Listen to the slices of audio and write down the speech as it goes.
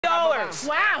$69.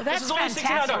 Wow, that's this is only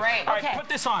fantastic. $69. All right, Okay. put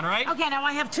this on, all right? Okay, now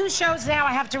I have 2 shows now.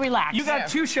 I have to relax. You got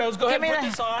 2 shows. Go ahead and put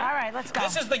this on. All right, let's go.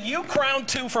 This is the uCrown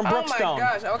 2 from Brookstone. Oh, my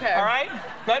gosh, okay. All right?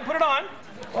 Go ahead and put it on.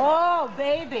 Oh,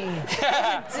 baby. Dude,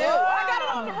 I got it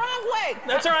on the wrong way.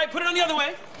 That's all right. Put it on the other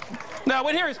way. Now,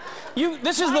 what here is,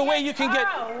 this is the way you can get...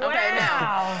 Okay,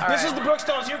 now. This is the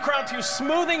Brookstone's uCrown 2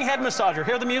 smoothing head massager.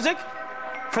 Hear the music?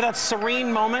 For that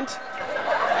serene moment.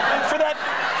 For that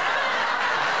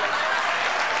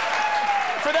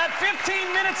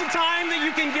 15 minutes of time that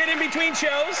you can get in between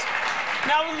shows.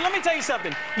 Now, let me tell you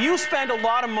something. You spend a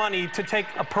lot of money to take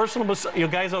a personal massage. You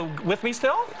guys are with me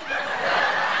still? All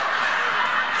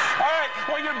right.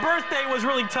 Well, your birthday was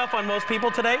really tough on most people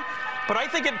today, but I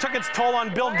think it took its toll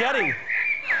on Bill Getty.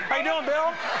 How you doing,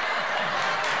 Bill?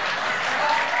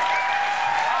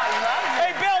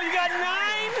 Hey, Bill, you got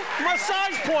 9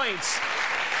 massage points.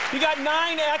 You got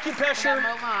 9 acupressure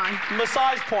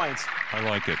massage points. I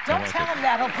like it. Don't tell him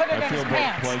that. He'll put it in his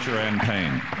pants. I feel both pleasure and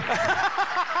pain.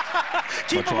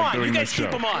 Keep them on. You guys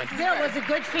keep them on. Bill, was it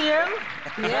good for you?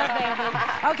 Yeah,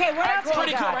 baby. Okay, what else?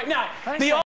 Pretty cool right now.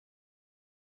 The